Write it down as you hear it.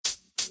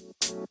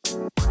Hey,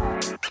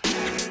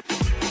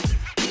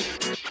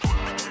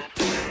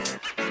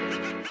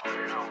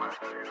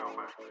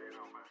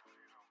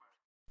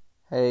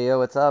 yo,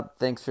 what's up?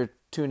 Thanks for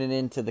tuning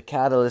in to The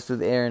Catalyst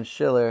with Aaron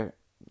Schiller.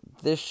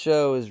 This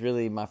show is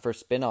really my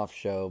first spin-off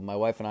show. My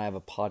wife and I have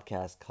a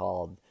podcast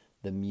called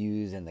The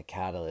Muse and The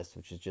Catalyst,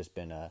 which has just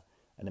been an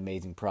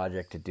amazing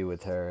project to do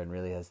with her and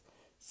really has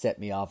set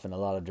me off in a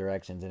lot of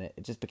directions. And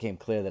it just became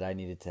clear that I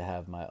needed to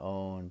have my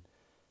own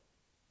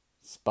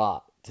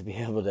spot to be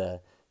able to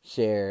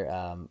share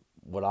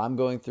what I'm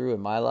going through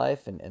in my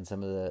life and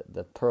some of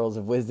the pearls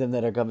of wisdom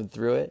that are coming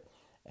through it.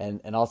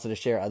 And also to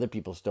share other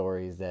people's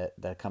stories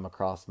that come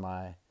across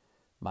my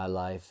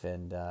life.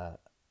 And I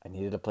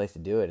needed a place to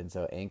do it. And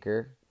so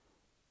Anchor,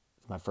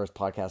 it's my first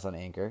podcast on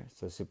Anchor.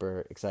 So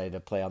super excited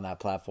to play on that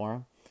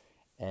platform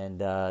and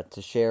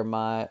to share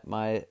my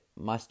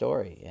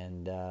story.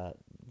 And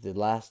the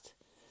last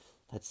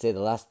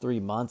 3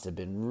 months have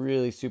been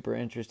really super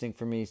interesting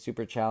for me,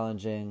 super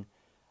challenging.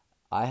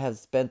 I have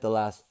spent the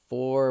last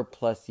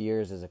 4+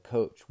 years as a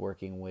coach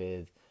working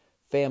with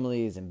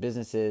families and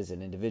businesses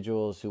and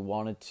individuals who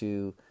wanted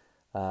to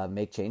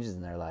make changes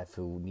in their life,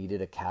 who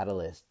needed a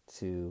catalyst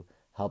to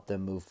help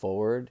them move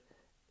forward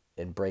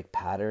and break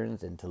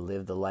patterns and to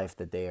live the life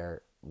that they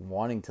are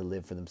wanting to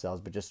live for themselves,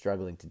 but just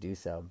struggling to do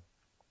so.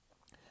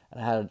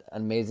 And I had an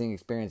amazing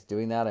experience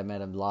doing that. I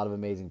met a lot of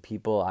amazing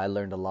people. I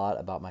learned a lot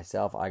about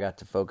myself. I got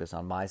to focus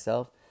on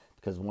myself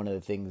because one of the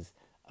things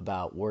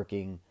about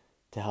working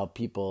to help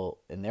people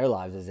in their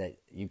lives is that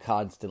you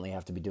constantly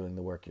have to be doing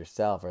the work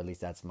yourself, or at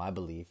least that's my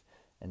belief.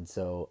 And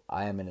so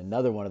I am in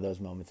another one of those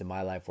moments in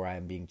my life where I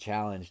am being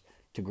challenged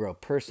to grow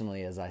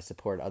personally as I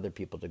support other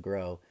people to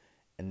grow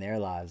in their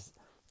lives.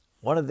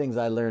 One of the things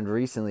I learned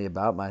recently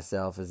about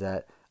myself is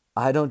that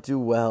I don't do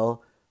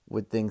well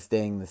with things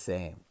staying the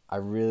same. I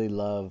really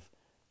love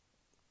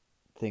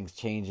things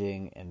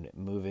changing and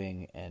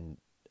moving, and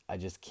I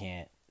just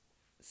can't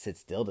sit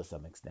still to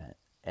some extent.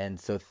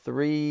 And so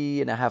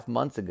 3.5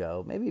 months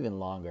ago, maybe even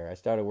longer, I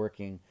started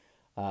working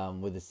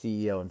with a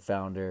CEO and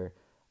founder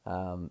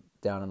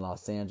down in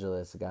Los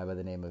Angeles, a guy by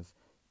the name of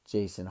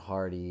Jason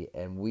Hardy.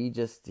 And we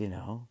just,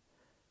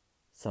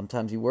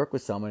 sometimes you work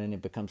with someone and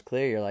it becomes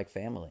clear you're like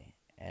family.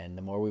 And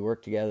the more we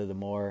worked together, the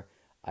more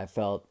I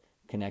felt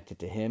connected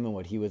to him and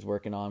what he was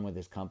working on with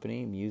his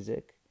company,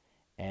 music.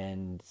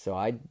 And so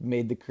I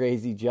made the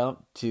crazy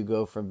jump to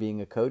go from being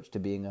a coach to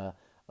being a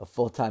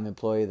full-time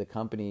employee of the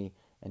company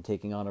and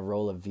taking on a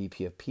role of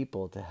VP of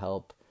people to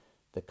help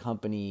the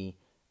company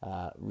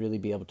really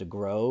be able to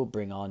grow,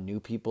 bring on new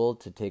people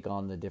to take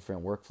on the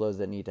different workflows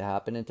that need to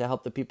happen, and to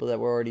help the people that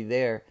were already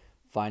there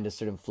find a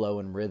certain flow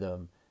and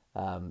rhythm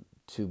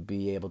to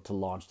be able to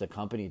launch the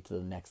company to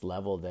the next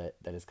level that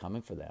is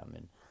coming for them.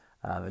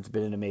 And it's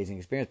been an amazing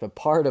experience. But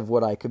part of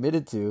what I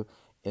committed to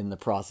in the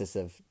process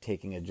of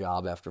taking a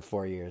job after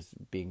 4 years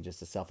being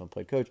just a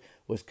self-employed coach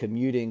was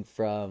commuting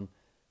from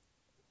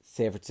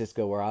San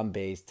Francisco, where I'm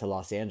based, to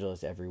Los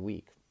Angeles every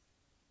week.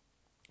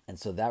 And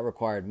so that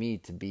required me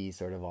to be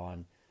sort of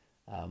on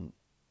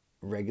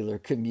regular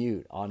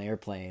commute on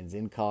airplanes,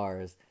 in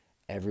cars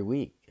every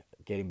week,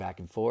 getting back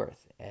and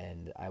forth.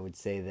 And I would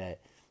say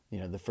that,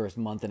 the first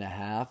month and a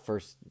half,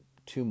 first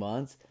 2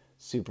 months,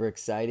 super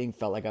exciting.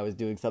 Felt like I was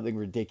doing something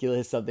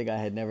ridiculous, something I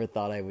had never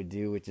thought I would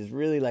do, which is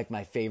really like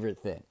my favorite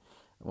thing.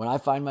 When I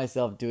find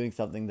myself doing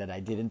something that I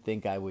didn't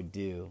think I would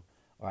do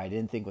or I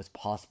didn't think was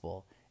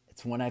possible,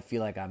 it's when I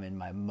feel like I'm in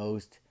my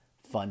most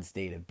fun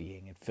state of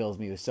being. It fills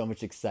me with so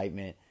much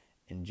excitement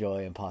and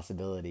joy and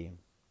possibility.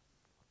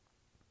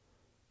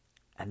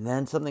 And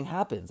then something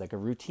happens, like a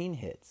routine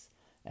hits.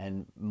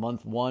 And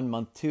month 1,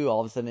 month 2,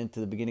 all of a sudden into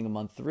the beginning of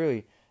month 3,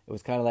 it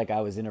was kind of like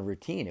I was in a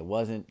routine. It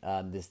wasn't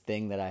this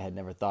thing that I had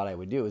never thought I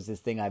would do. It was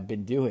this thing I've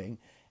been doing.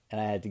 And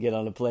I had to get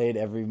on a plane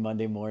every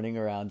Monday morning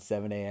around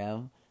 7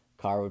 a.m.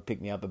 Car would pick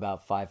me up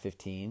about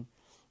 5:15.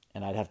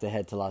 And I'd have to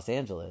head to Los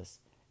Angeles.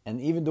 And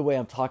even the way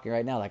I'm talking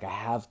right now, like I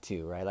have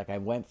to, right? Like I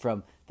went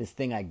from this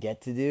thing I get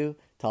to do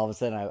to all of a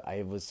sudden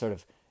I was sort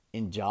of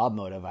in job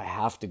mode of I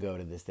have to go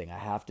to this thing. I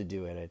have to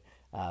do it.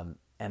 And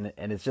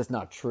it's just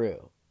not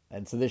true.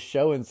 And so this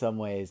show in some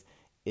ways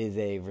is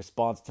a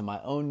response to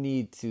my own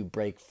need to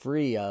break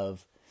free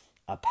of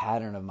a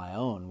pattern of my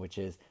own, which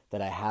is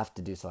that I have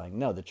to do something.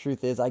 No, the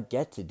truth is I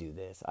get to do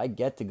this. I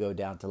get to go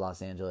down to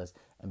Los Angeles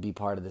and be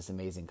part of this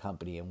amazing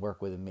company and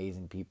work with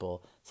amazing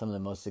people, some of the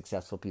most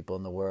successful people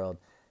in the world,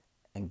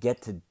 and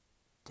get to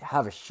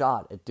have a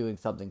shot at doing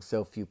something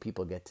so few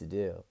people get to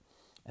do.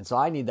 And so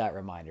I need that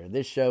reminder.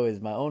 This show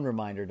is my own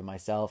reminder to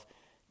myself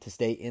to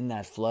stay in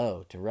that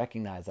flow, to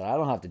recognize that I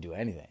don't have to do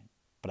anything,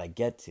 but I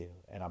get to,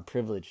 and I'm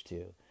privileged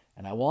to,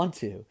 and I want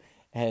to.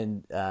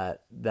 And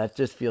that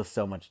just feels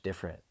so much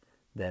different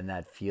than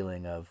that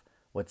feeling of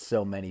what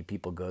so many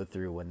people go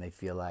through when they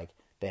feel like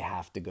they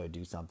have to go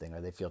do something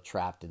or they feel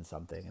trapped in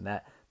something.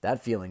 And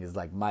that feeling is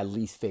like my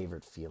least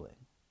favorite feeling.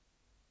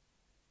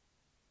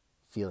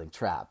 Feeling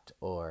trapped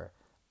or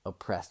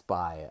oppressed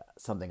by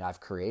something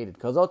I've created.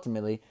 Because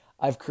ultimately,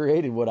 I've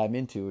created what I'm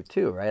into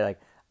too, right? Like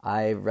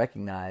I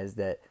recognize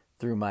that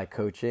through my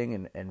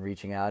coaching and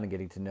reaching out and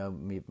getting to know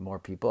more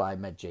people. I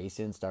met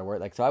Jason, started work.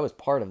 Like, so I was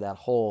part of that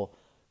whole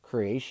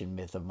creation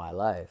myth of my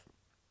life.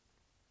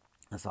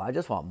 And so I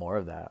just want more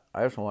of that.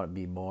 I just want to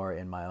be more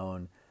in my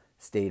own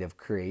state of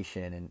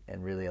creation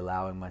and really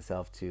allowing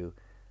myself to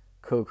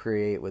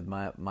co-create with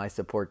my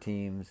support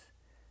teams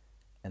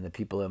and the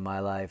people in my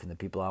life and the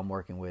people I'm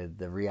working with,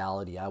 the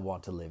reality I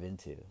want to live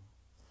into.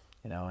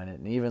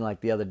 And even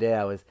like the other day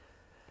I was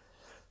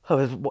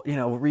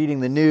reading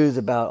the news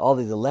about all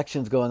these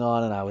elections going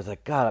on, and I was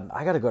like, God,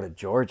 I got to go to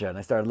Georgia. And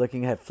I started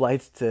looking at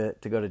flights to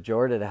go to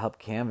Georgia to help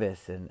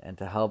canvass and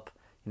to help,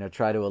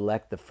 try to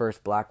elect the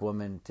first black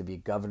woman to be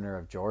governor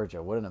of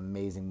Georgia. What an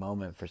amazing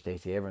moment for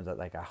Stacey Abrams.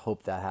 Like, I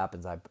hope that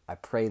happens. I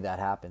pray that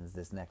happens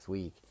this next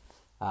week.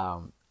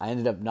 I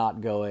ended up not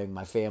going.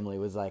 My family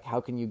was like,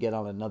 how can you get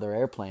on another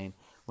airplane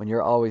when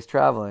you're always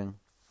traveling?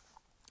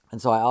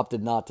 And so I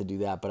opted not to do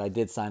that, but I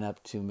did sign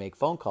up to make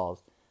phone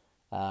calls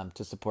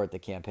to support the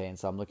campaign.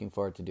 So I'm looking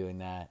forward to doing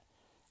that.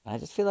 And I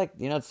just feel like,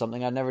 it's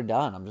something I've never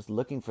done. I'm just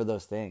looking for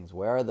those things.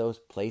 Where are those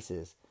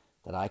places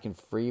that I can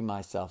free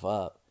myself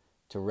up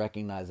to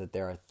recognize that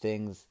there are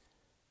things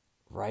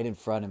right in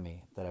front of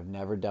me that I've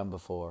never done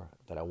before,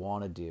 that I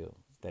want to do,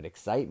 that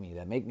excite me,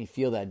 that make me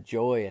feel that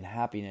joy and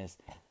happiness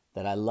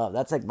that I love.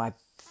 That's like my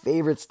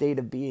favorite state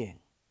of being.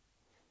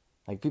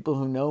 Like, people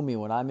who know me,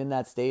 when I'm in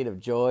that state of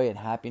joy and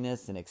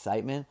happiness and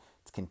excitement,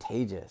 it's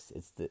contagious.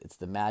 It's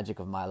the magic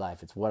of my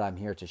life. It's what I'm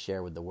here to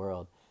share with the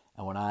world.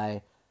 And when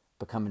I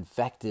become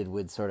infected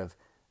with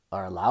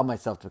or allow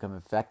myself to become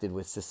infected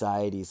with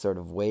society's sort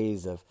of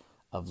ways of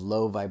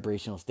low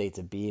vibrational states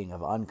of being,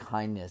 of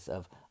unkindness,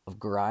 of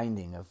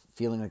grinding, of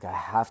feeling like I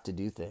have to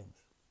do things,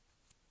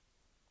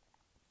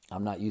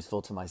 I'm not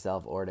useful to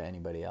myself or to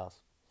anybody else.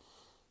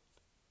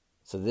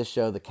 So this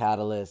show, The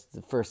Catalyst,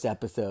 the first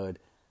episode,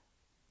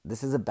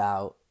 this is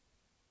about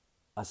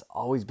us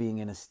always being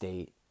in a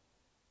state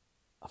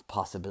of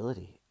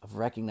possibility, of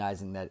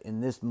recognizing that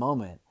in this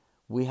moment,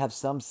 we have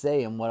some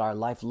say in what our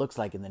life looks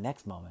like in the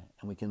next moment,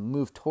 and we can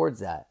move towards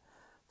that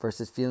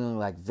versus feeling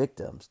like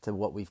victims to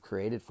what we've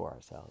created for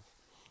ourselves.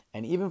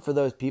 And even for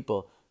those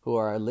people who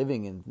are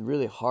living in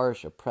really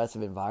harsh,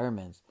 oppressive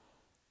environments,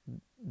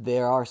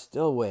 there are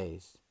still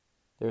ways,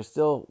 there are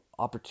still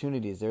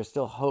opportunities, there's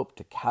still hope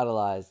to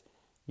catalyze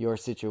your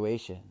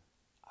situation.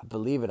 I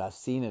believe it. I've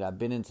seen it. I've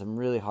been in some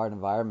really hard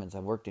environments.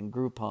 I've worked in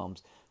group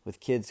homes with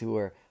kids who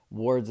are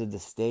wards of the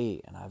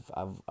state, and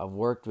I've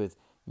worked with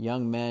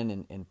young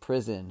men in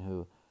prison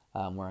who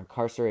were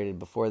incarcerated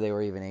before they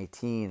were even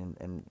 18,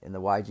 and in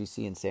the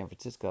YGC in San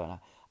Francisco. And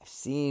I've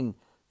seen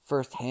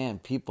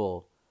firsthand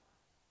people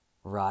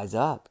rise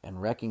up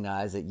and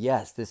recognize that,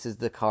 yes, this is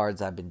the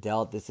cards I've been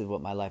dealt. This is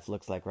what my life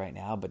looks like right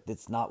now, but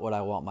it's not what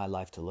I want my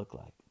life to look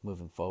like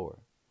moving forward.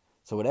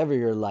 So whatever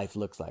your life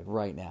looks like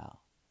right now,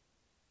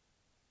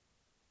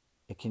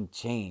 it can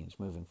change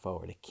moving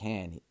forward. It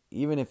can.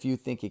 Even if you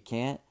think it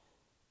can't,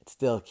 it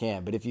still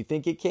can. But if you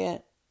think it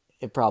can't,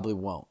 it probably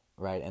won't,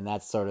 right? And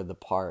that's sort of the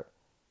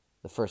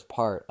first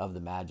part of the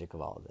magic of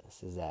all of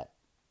this, is that,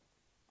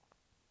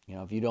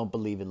 if you don't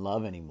believe in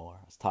love anymore.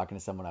 I was talking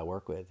to someone I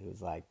work with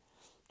who's like,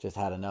 just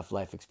had enough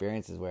life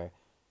experiences where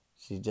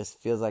she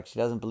just feels like she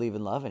doesn't believe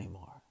in love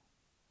anymore.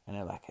 And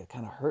it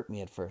kind of hurt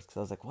me at first, because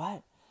I was like,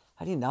 what?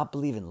 How do you not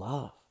believe in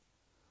love?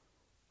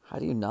 How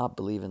do you not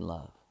believe in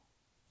love?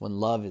 When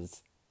love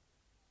is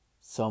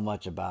so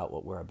much about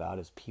what we're about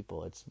as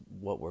people. It's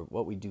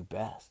what we do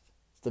best.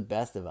 It's the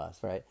best of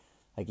us, right?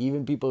 Like,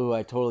 even people who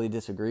I totally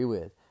disagree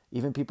with,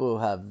 even people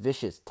who have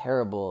vicious,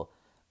 terrible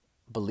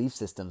belief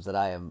systems that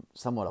I am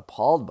somewhat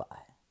appalled by,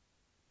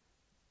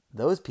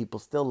 those people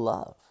still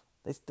love.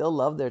 They still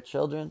love their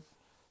children,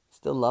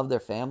 still love their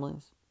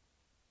families.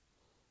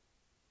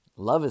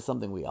 Love is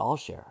something we all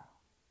share.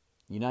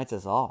 Unites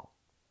us all,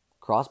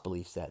 across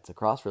belief sets,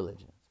 across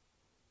religions.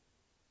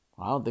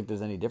 I don't think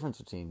there's any difference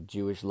between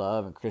Jewish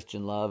love and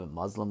Christian love and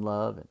Muslim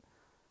love and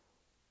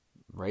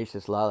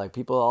racist love. Like,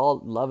 people,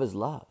 all love is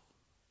love.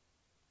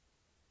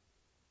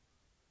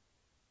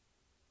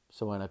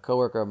 So when a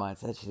coworker of mine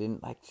said she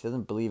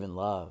doesn't believe in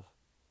love,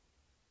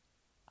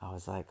 I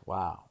was like,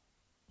 wow,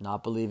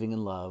 not believing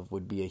in love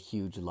would be a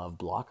huge love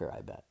blocker,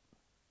 I bet.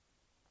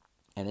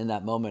 And in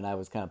that moment, I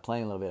was kind of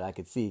playing a little bit. I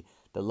could see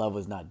that love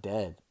was not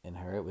dead in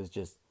her. It was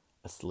just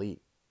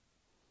asleep.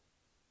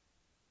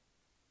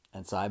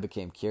 And so I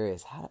became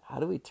curious, how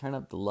do we turn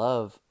up the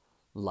love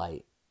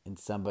light in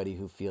somebody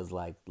who feels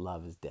like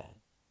love is dead?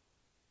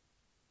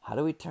 How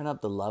do we turn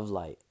up the love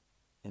light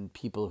in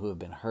people who have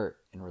been hurt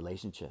in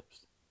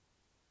relationships,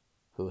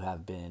 who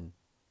have been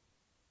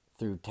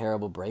through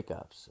terrible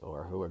breakups,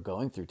 or who are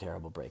going through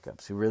terrible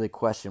breakups, who really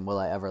question, will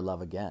I ever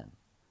love again?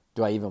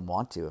 Do I even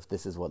want to, if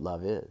this is what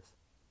love is?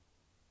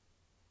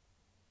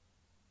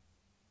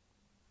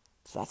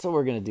 So that's what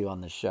we're going to do on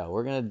this show.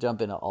 We're going to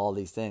jump into all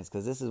these things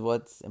because this is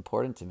what's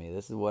important to me.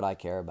 This is what I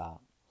care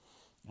about.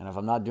 And if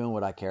I'm not doing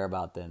what I care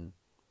about, then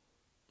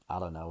I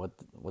don't know.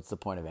 What's the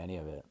point of any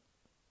of it?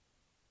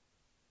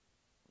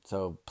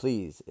 So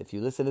please, if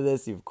you listen to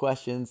this, you have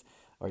questions,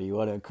 or you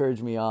want to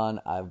encourage me on,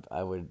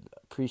 I would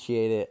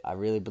appreciate it. I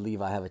really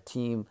believe I have a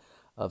team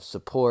of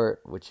support,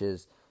 which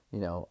is,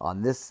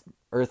 on this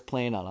earth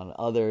plane and on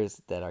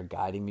others, that are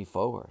guiding me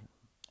forward.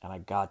 And I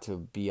got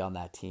to be on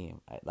that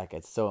team.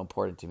 It's so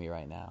important to me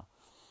right now.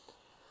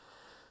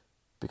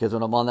 Because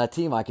when I'm on that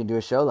team, I can do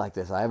a show like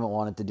this. I haven't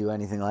wanted to do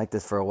anything like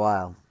this for a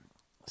while.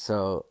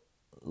 So,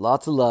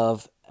 lots of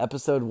love.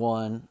 Episode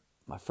 1,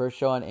 my first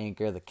show on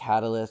Anchor, The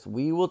Catalyst.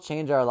 We will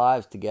change our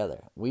lives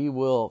together. We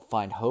will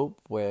find hope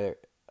where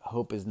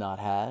hope is not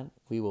had.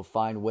 We will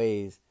find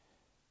ways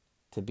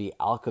to be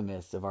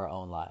alchemists of our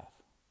own life.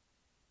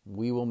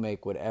 We will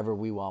make whatever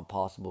we want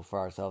possible for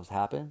ourselves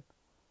happen,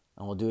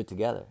 and we'll do it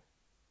together.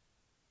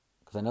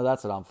 Because I know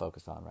that's what I'm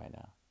focused on right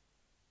now.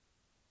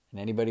 And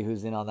anybody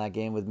who's in on that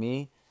game with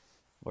me,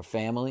 we're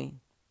family.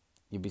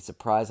 You'd be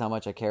surprised how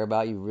much I care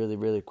about you really,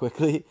 really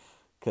quickly.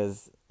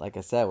 Because, like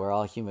I said, we're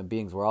all human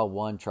beings. We're all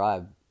one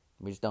tribe.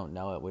 We just don't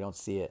know it. We don't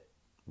see it.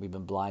 We've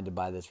been blinded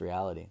by this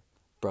reality.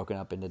 Broken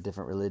up into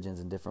different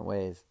religions in different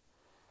ways.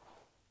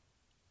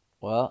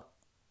 Well,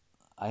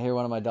 I hear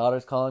one of my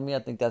daughters calling me. I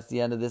think that's the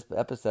end of this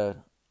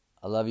episode.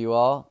 I love you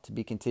all. To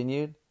be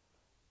continued.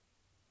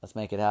 Let's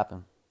make it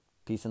happen.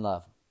 Peace and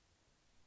love.